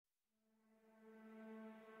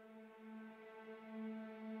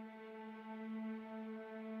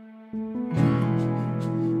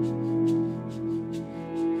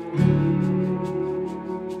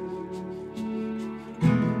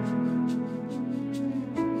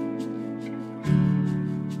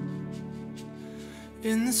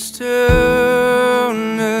In the stillness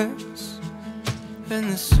and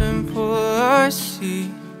the simple I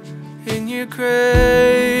see, in your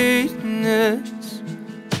greatness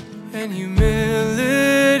and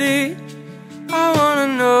humility, I wanna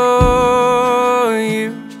know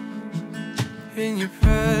you. In your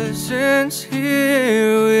presence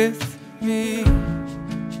here with me.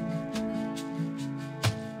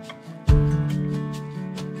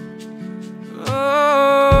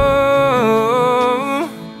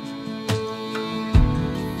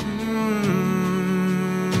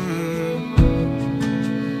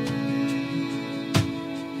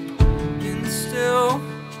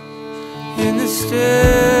 In the stillness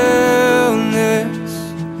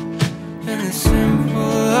and the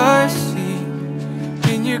simple I see,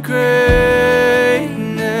 in your greatness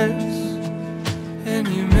and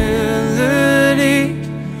humility,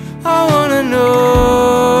 I wanna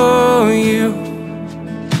know you.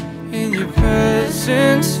 In your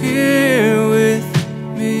presence here with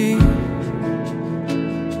me.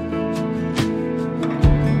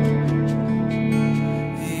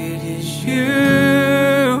 It is you.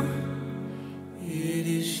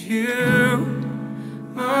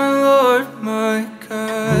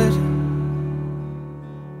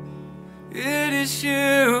 It is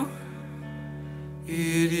you,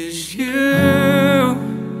 it is you,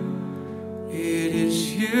 it is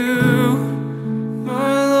you,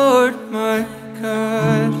 my Lord, my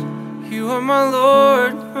God. You are my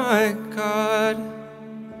Lord, my God.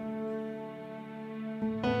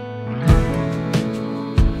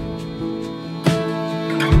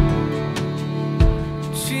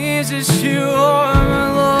 Jesus, you are my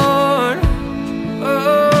Lord.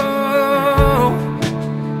 Oh,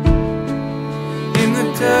 in the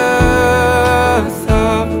depth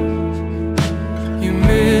of your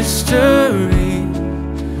mystery,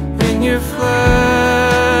 in your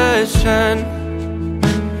flesh and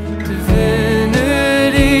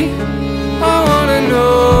divinity, I wanna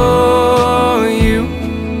know you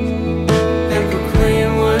and proclaim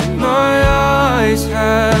what my eyes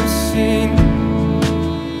have seen.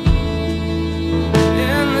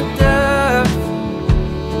 In the depth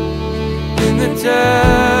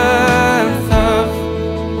of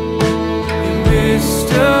your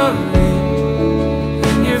mystery,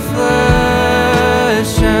 in your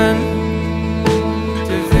flesh and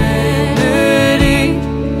divinity,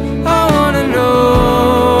 I wanna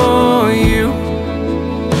know you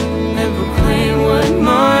and proclaim what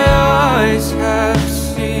my eyes have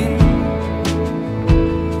seen.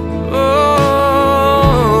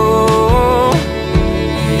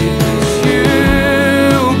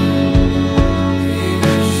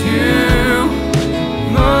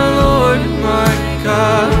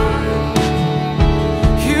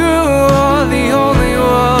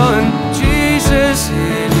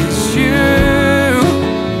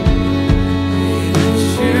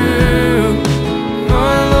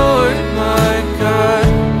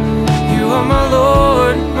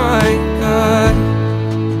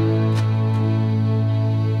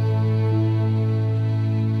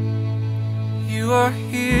 You are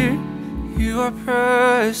here, you are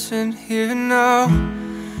present here now.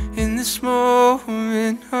 In this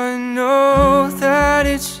moment I know that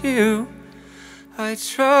it's you. I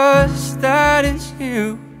trust that it's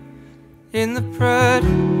you. In the bread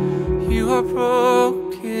you are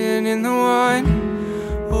broken, in the wine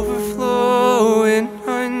overflowing,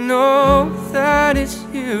 I know that it's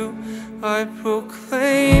you. I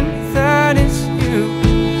proclaim that it's you.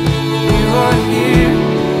 You are here,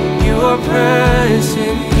 you are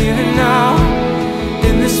present here and now.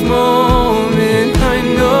 In this moment I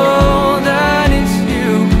know that it's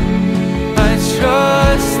you. I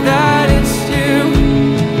trust that it's you.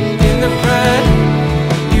 In the bread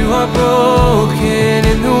you are broken,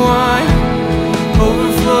 in the wine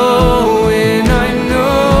overflowing, I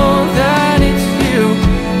know that it's you.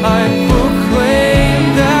 I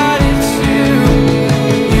proclaim that it's you.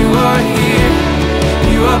 You are here,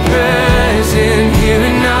 you are present here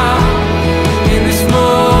and now. In this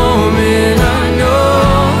moment I know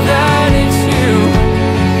that it's you.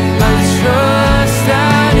 I trust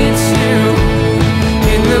that it's you.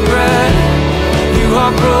 In the bread you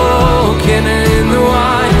are broken, and in the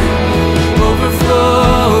wine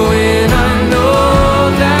overflowing, I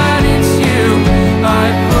know that it's you. I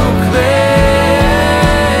proclaim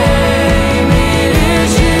it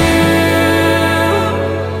is you.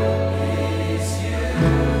 It is you,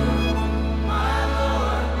 my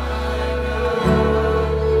Lord, my God.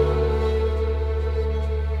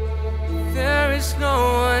 There is no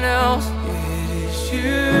one else. It is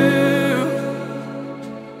you.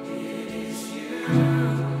 It is you,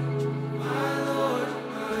 my Lord,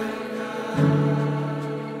 my God.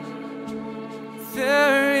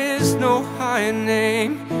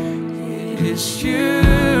 is you.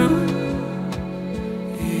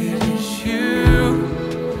 It is you,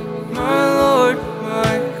 my Lord,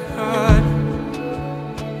 my God.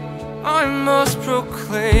 I must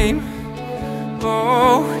proclaim,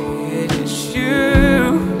 oh, it is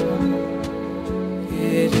you.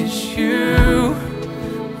 It is you,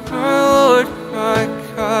 my Lord, my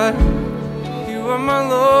God. You are my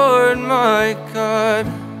Lord, my God.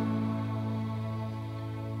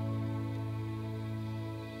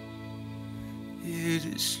 It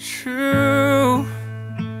is true.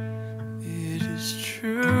 It is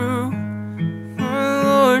true, my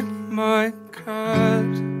Lord, my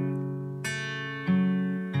God.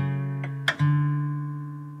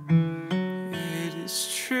 It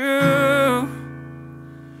is true.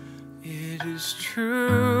 It is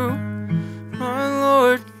true, my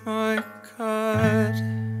Lord, my God.